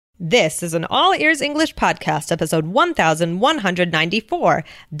This is an All Ears English podcast, episode 1194.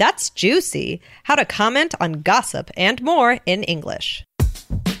 That's juicy. How to comment on gossip and more in English.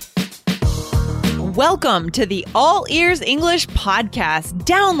 Welcome to the All Ears English podcast.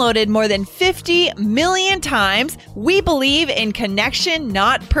 Downloaded more than 50 million times, we believe in connection,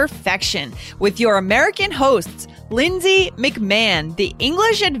 not perfection. With your American hosts, Lindsay McMahon, the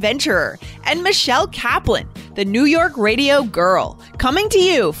English adventurer, and Michelle Kaplan, the New York radio girl, coming to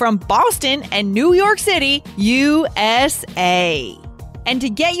you from Boston and New York City, USA. And to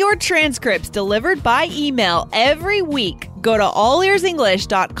get your transcripts delivered by email every week, go to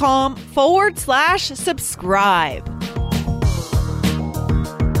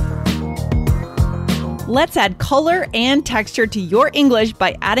allearsenglish.com/subscribe. Let's add color and texture to your English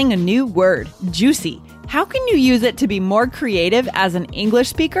by adding a new word, juicy. How can you use it to be more creative as an English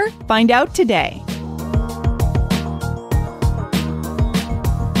speaker? Find out today.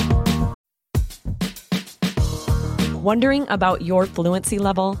 Wondering about your fluency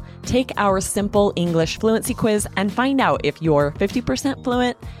level? Take our simple English fluency quiz and find out if you're 50%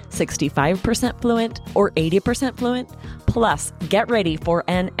 fluent, 65% fluent, or 80% fluent. Plus, get ready for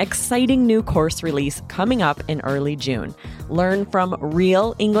an exciting new course release coming up in early June. Learn from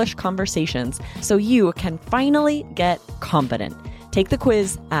real English conversations so you can finally get confident. Take the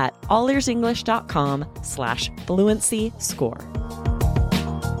quiz at allearsenglish.com/fluency score.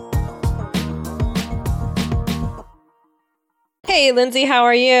 Hey, Lindsay, how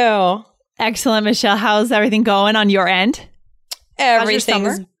are you? Excellent, Michelle. How's everything going on your end?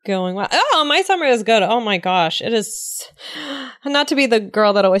 Everything's going well. Oh, my summer is good. Oh my gosh. It is not to be the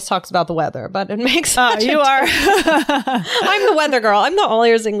girl that always talks about the weather, but it makes such you a are. I'm the weather girl. I'm the All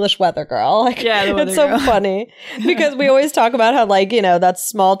Ears English weather girl. Like, yeah, the weather it's so girl. funny because we always talk about how, like, you know, that's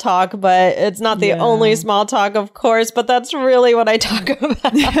small talk, but it's not the only small talk, of course, but that's really what I talk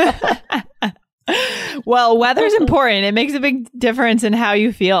about. Well, weather's important. It makes a big difference in how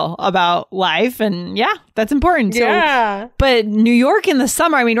you feel about life. And yeah, that's important. Yeah. But New York in the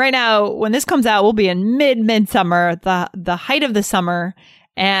summer, I mean, right now, when this comes out, we'll be in midsummer, the height of the summer.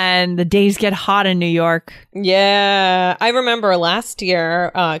 And the days get hot in New York. Yeah. I remember last year,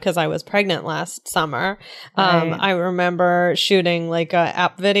 because I was pregnant last summer, Right. I remember shooting like a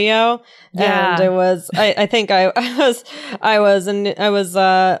app video. Yeah. And it was, I think I was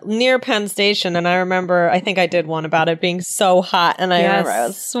near Penn Station, and I remember, I think I did one about it being so hot, and I remember I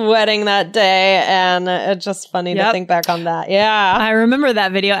was sweating that day, and it's just funny to think back on that. Yeah. I remember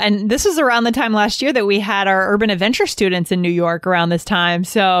that video. And this was around the time last year that we had our urban adventure students in New York around this time.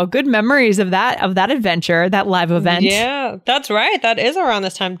 So good memories of that adventure, that live event. Yeah, that's right. That is around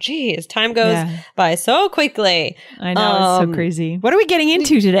this time. Jeez, time goes by so quickly. I know, it's so crazy. What are we getting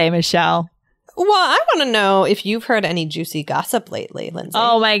into today, Michelle? Well, I want to know if you've heard any juicy gossip lately, Lindsay.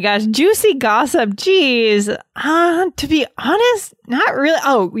 Oh my gosh, juicy gossip. Jeez. To be honest, not really.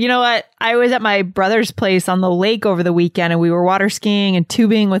 Oh, you know what? I was at my brother's place on the lake over the weekend, and we were water skiing and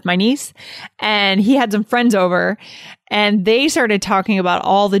tubing with my niece, and he had some friends over, and they started talking about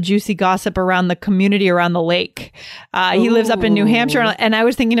all the juicy gossip around the community around the lake. He lives up in New Hampshire, and I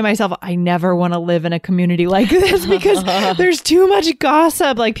was thinking to myself, I never want to live in a community like this because there's too much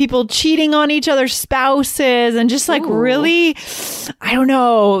gossip, like people cheating on each other's spouses and just like really, I don't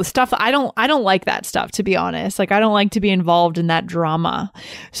know, stuff. I don't like that stuff, to be honest. Like, I don't like to be involved in that drama.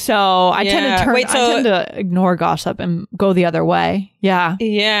 So I tend to ignore gossip and go the other way. Yeah.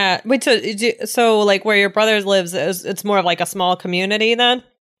 Yeah. Wait, so like where your brother lives, it's more of like a small community then?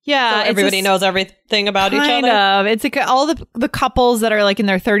 Yeah. So everybody knows everything about each other? Kind of. It's like all the couples that are like in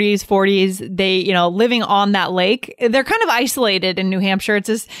their 30s, 40s, they, you know, living on that lake, they're kind of isolated in New Hampshire. It's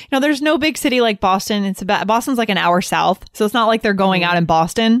just, you know, there's no big city like Boston. Boston's like an hour south. So it's not like they're going out in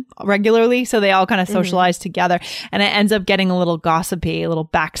Boston regularly. So they all kind of socialize together, and it ends up getting a little gossipy, a little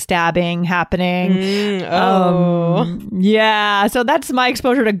backstabbing happening. Yeah. So that's my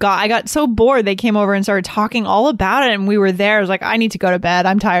exposure to I got so bored. They came over and started talking all about it, and we were there. I was like, I need to go to bed.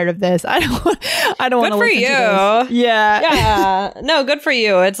 I'm tired of this. I don't want to listen to this. Yeah. No, good for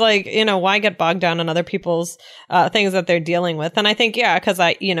you. It's like, you know, why get bogged down in other people's things that they're dealing with? And I think, because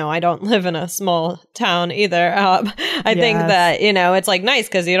I don't live in a small town either. I think that, you know, it's like nice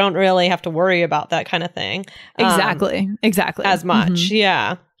because you don't really have to worry about that kind of thing. Exactly. As much.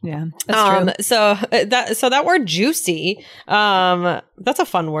 Yeah. Yeah, that's true. So that word juicy, that's a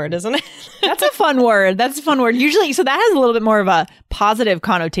fun word, isn't it? That's a fun word. That's a fun word. Usually, so that has a little bit more of a positive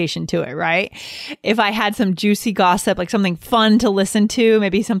connotation to it, right? If I had some juicy gossip, like something fun to listen to,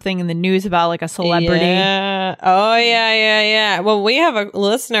 maybe something in the news about like a celebrity. Yeah. Oh, yeah. Well, we have a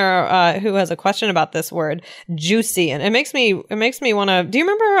listener who has a question about this word, juicy, and it makes me want to. Do you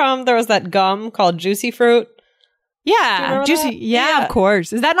remember there was that gum called Juicy Fruit? Yeah, juicy. Yeah, of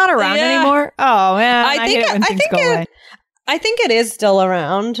course. Is that not around anymore? Oh man, I hate it when things go away. I think it is still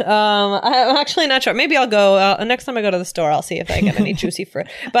around. I'm actually not sure. Maybe I'll go next time I go to the store. I'll see if I get any juicy fruit.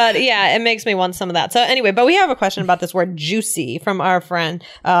 But yeah, it makes me want some of that. So anyway, but we have a question about this word juicy from our listener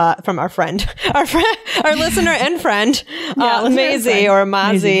and friend, Maisie or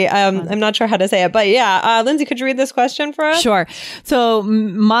Mazi. I'm not sure how to say it, but yeah, Lindsay, could you read this question for us? Sure. So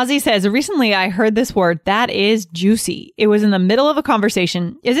Mazi says, recently I heard this word that is juicy. It was in the middle of a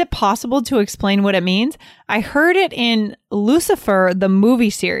conversation. Is it possible to explain what it means? I heard it in Lucifer, the movie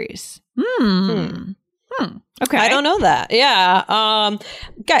series. Okay. I don't know that. Yeah.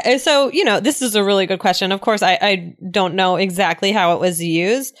 So, this is a really good question. Of course, I don't know exactly how it was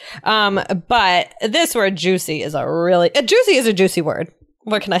used. But this word juicy is a juicy word.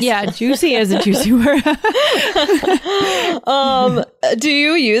 What can I say? Yeah, juicy is a juicy word. Do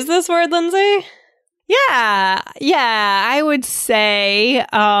you use this word, Lindsay? Yeah, I would say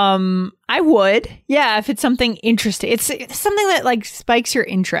I would. Yeah, if it's something interesting. It's something that like spikes your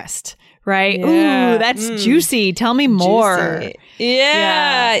interest, right? Yeah. Ooh, that's juicy. Tell me more. Juicy.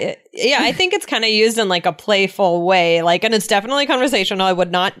 Yeah, I think it's kind of used in like a playful way, like, and it's definitely conversational. I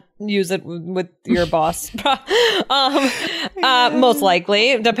would not use it with your boss. Most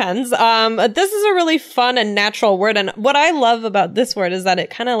likely, it depends. This is a really fun and natural word, and what I love about this word is that it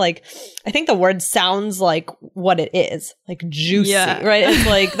kind of like, I think the word sounds like what it is, like juicy, right? It's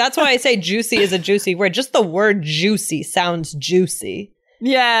like, that's why I say juicy is a juicy word. Just the word juicy sounds juicy.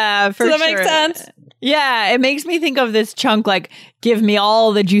 Yeah, for sure. Does that make sense? Yeah, it makes me think of this chunk like, give me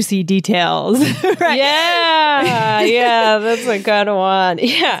all the juicy details. Right? Yeah, that's a good one.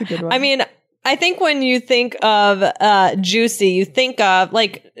 Yeah. That's a good one. I mean, I think when you think of juicy, you think of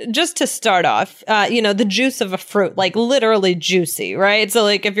like, just to start off, the juice of a fruit, like literally juicy, right? So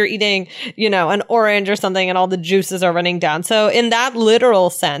like if you're eating, an orange or something and all the juices are running down. So in that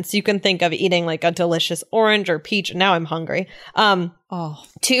literal sense, you can think of eating like a delicious orange or peach. Now I'm hungry.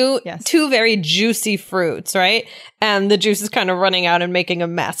 Two very juicy fruits, right? And the juice is kind of running out and making a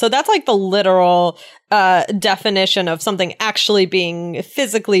mess. So that's like the literal definition of something actually being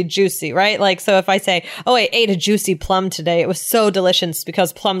physically juicy, right? Like, so if I say, oh, I ate a juicy plum today, it was so delicious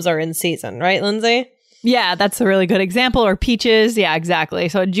because plums are in season, right, Lindsay? Yeah, that's a really good example. Or peaches. Yeah, exactly.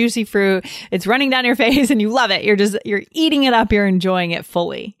 So a juicy fruit, it's running down your face and you love it. You're eating it up. You're enjoying it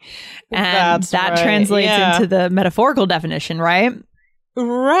fully. And that translates into the metaphorical definition, right?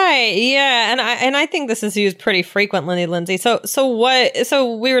 Right. Yeah. And I think this is used pretty frequently, Lindsay. So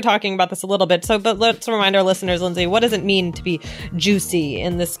we were talking about this a little bit. But let's remind our listeners, Lindsay, what does it mean to be juicy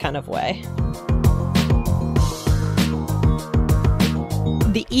in this kind of way?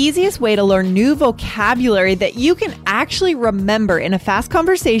 The easiest way to learn new vocabulary that you can actually remember in a fast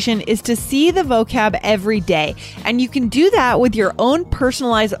conversation is to see the vocab every day. And you can do that with your own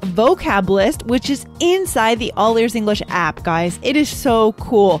personalized vocab list, which is inside the All Ears English app, guys. It is so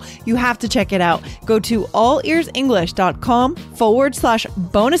cool. You have to check it out. Go to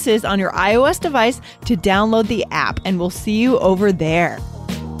allearsenglish.com/bonuses on your iOS device to download the app, and we'll see you over there.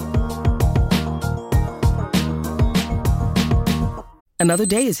 Another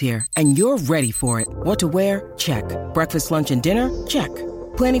day is here, and you're ready for it. What to wear? Check. Breakfast, lunch, and dinner? Check.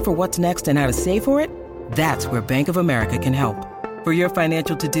 Planning for what's next and how to save for it? That's where Bank of America can help. For your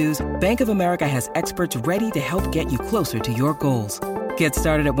financial to-dos, Bank of America has experts ready to help get you closer to your goals. Get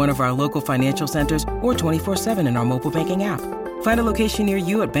started at one of our local financial centers or 24/7 in our mobile banking app. Find a location near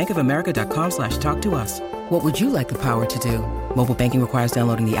you at bankofamerica.com/talktous. What would you like the power to do? Mobile banking requires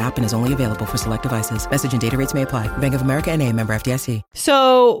downloading the app and is only available for select devices. Message and data rates may apply. Bank of America NA, member FDIC.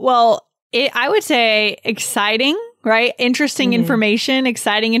 So, I would say exciting, right? Interesting information,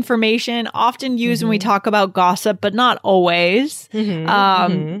 exciting information, often used when we talk about gossip, but not always.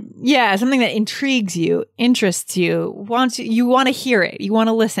 Yeah, something that intrigues you, interests you, you want to hear it, you want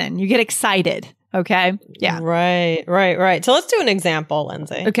to listen, you get excited. Okay. Yeah. Right. So let's do an example,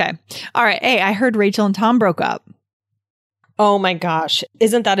 Lindsay. Okay. All right. Hey, I heard Rachel and Tom broke up. Oh my gosh.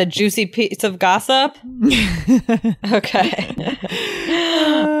 Isn't that a juicy piece of gossip? Okay.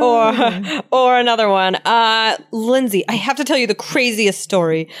 Or another one. Lindsay, I have to tell you the craziest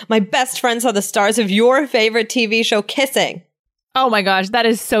story. My best friend saw the stars of your favorite TV show kissing. Oh my gosh, that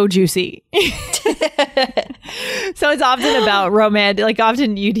is so juicy. So it's often about romance. Like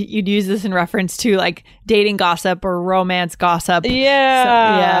often you'd use this in reference to like dating gossip or romance gossip.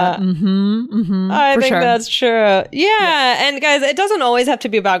 Yeah. So, yeah. I for think sure. that's true. Yeah. And guys, it doesn't always have to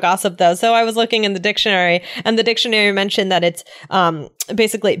be about gossip though. So I was looking in the dictionary and the dictionary mentioned that it's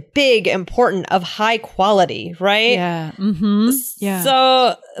basically big, important, of high quality, right? Yeah. Yeah.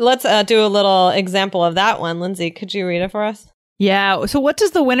 So let's do a little example of that one. Lindsay, could you read it for us? Yeah. So what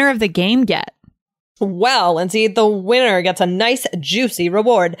does the winner of the game get? Well, Lindsay, the winner gets a nice, juicy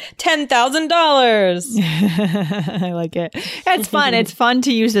reward, $10,000. I like it. It's fun. It's fun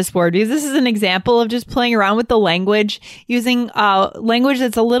to use this word because this is an example of just playing around with the language, using language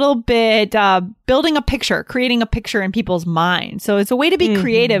that's a little bit building a picture, creating a picture in people's minds. So it's a way to be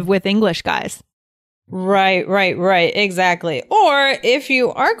creative with English, guys. Right. Exactly. Or if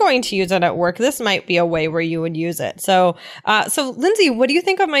you are going to use it at work, this might be a way where you would use it. So Lindsay, what do you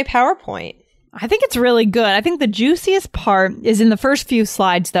think of my PowerPoint? I think it's really good. I think the juiciest part is in the first few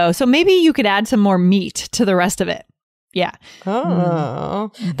slides, though. So maybe you could add some more meat to the rest of it. Yeah.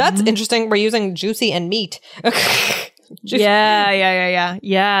 Oh, that's interesting. We're using juicy and meat.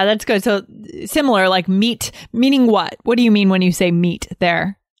 Yeah. That's good. So similar, like meat, meaning what? What do you mean when you say meat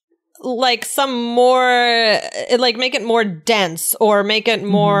there? Like some more, like make it more dense or make it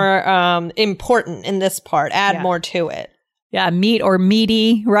more important in this part. Add more to it. Yeah, meat or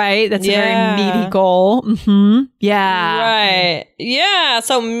meaty, right? That's a very meaty goal. Yeah. Right. Yeah.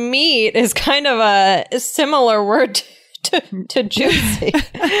 So meat is kind of a similar word to juicy.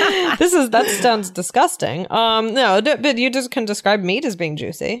 That sounds disgusting. No, but you just can describe meat as being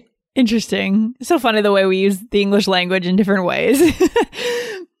juicy. Interesting. So funny the way we use the English language in different ways.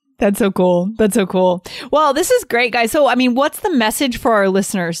 That's so cool. Well, this is great, guys. So, I mean, what's the message for our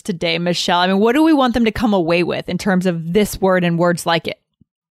listeners today, Michelle? I mean, what do we want them to come away with in terms of this word and words like it?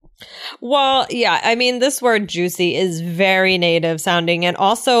 Well, yeah, I mean, this word juicy is very native sounding and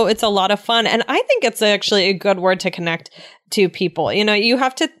also it's a lot of fun. And I think it's actually a good word to connect to people. You know, you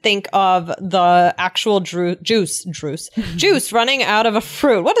have to think of the actual juice running out of a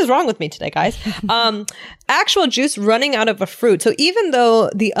fruit. What is wrong with me today, guys? Actual juice running out of a fruit. So even though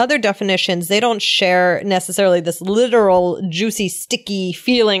the other definitions, they don't share necessarily this literal juicy, sticky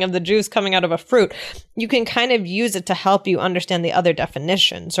feeling of the juice coming out of a fruit, you can kind of use it to help you understand the other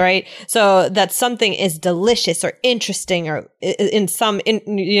definitions, right? So that something is delicious or interesting or in some,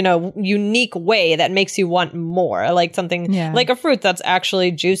 unique way that makes you want more, like something like a fruit that's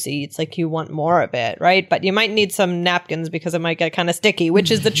actually juicy. It's like you want more of it, right? But you might need some napkins because it might get kind of sticky,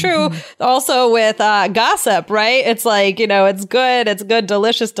 which is the true also with gossip, right? It's like, it's good,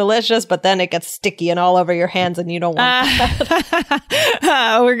 delicious, but then it gets sticky and all over your hands and you don't want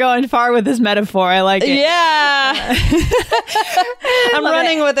that. We're going far with this metaphor. I like it. Yeah. I'm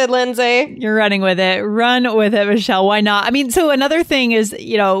running with it, Lindsay. You're running with it. Run with it, Michelle. Why not? I mean, so another thing is,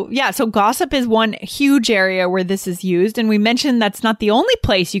 so gossip is one huge area where this is used. And we mentioned that's not the only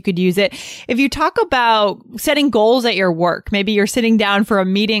place you could use it. If you talk about setting goals at your work, maybe you're sitting down for a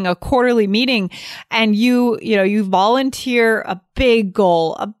meeting, a quarterly meeting, and you volunteer a big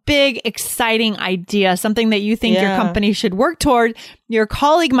goal, a big, exciting idea, something that you think your company should work toward. Your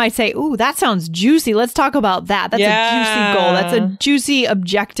colleague might say, "Ooh, that sounds juicy. Let's talk about that. That's a juicy goal. That's a juicy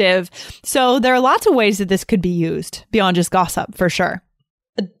objective." So there are lots of ways that this could be used beyond just gossip, for sure.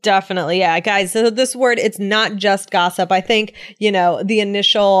 Definitely. Yeah, guys. So this word, it's not just gossip. I think, the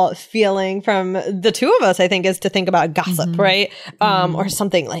initial feeling from the two of us, I think, is to think about gossip, right? Or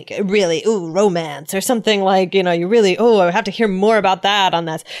something like really, romance or something like, you really, I have to hear more about that on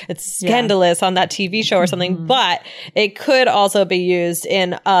that. It's scandalous on that TV show or something. But it could also be used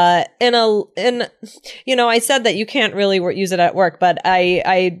in I said that you can't really use it at work, but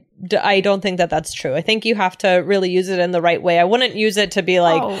I don't think that that's true. I think you have to really use it in the right way. I wouldn't use it to be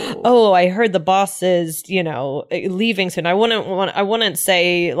like, I heard the boss is, leaving soon. I wouldn't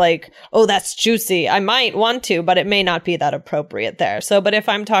say like, that's juicy. I might want to, but it may not be that appropriate there. So, but if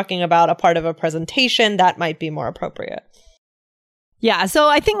I'm talking about a part of a presentation, that might be more appropriate. Yeah. So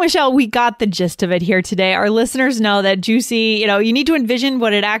I think, Michelle, we got the gist of it here today. Our listeners know that juicy, you need to envision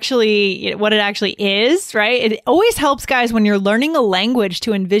what it actually is, right? It always helps, guys, when you're learning a language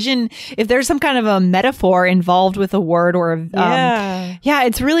to envision if there's some kind of a metaphor involved with a word or,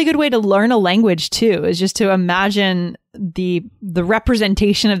 it's a really good way to learn a language too, is just to imagine the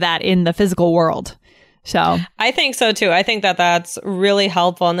representation of that in the physical world. So I think so too. I think that that's really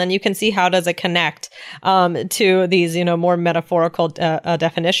helpful. And then you can see how does it connect to these, more metaphorical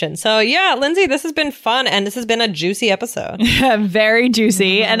definitions. So yeah, Lindsay, this has been fun. And this has been a juicy episode. Very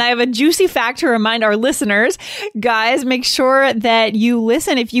juicy. And I have a juicy fact to remind our listeners. Guys, make sure that you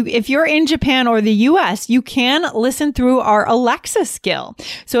listen. If you're in Japan or the US, you can listen through our Alexa skill.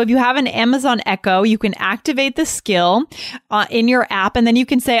 So if you have an Amazon Echo, you can activate the skill in your app, and then you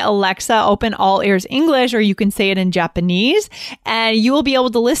can say, Alexa, open All Ears English, or you can say it in Japanese, and you will be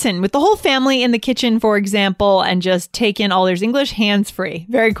able to listen with the whole family in the kitchen, for example, and just take in All Ears English hands-free.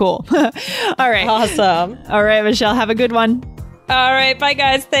 Very cool. All right. Awesome. All right, Michelle, have a good one. All right. Bye,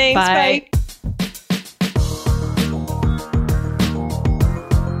 guys. Thanks. Bye.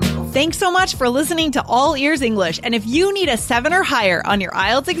 Thanks so much for listening to All Ears English. And if you need a 7 or higher on your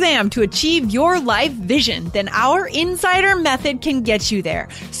IELTS exam to achieve your life vision, then our Insider Method can get you there.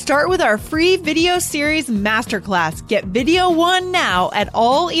 Start with our free video series masterclass. Get video 1 now at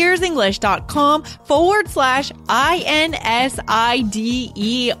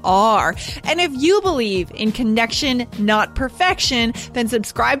allearsenglish.com/INSIDER. And if you believe in connection, not perfection, then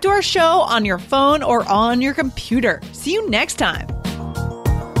subscribe to our show on your phone or on your computer. See you next time.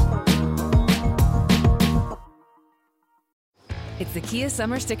 It's the Kia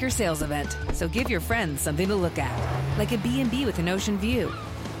Summer Sticker Sales Event, so give your friends something to look at, like a B&B with an ocean view,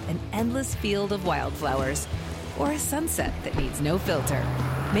 an endless field of wildflowers, or a sunset that needs no filter.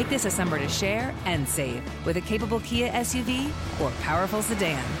 Make this a summer to share and save with a capable Kia SUV or powerful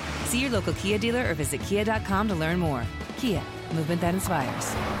sedan. See your local Kia dealer or visit kia.com to learn more. Kia, movement that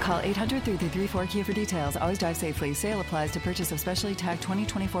inspires. Call 800-3334-KIA for details. Always drive safely. Sale applies to purchase of specially tagged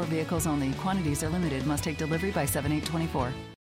 2024 vehicles only. Quantities are limited. Must take delivery by 7/8/24.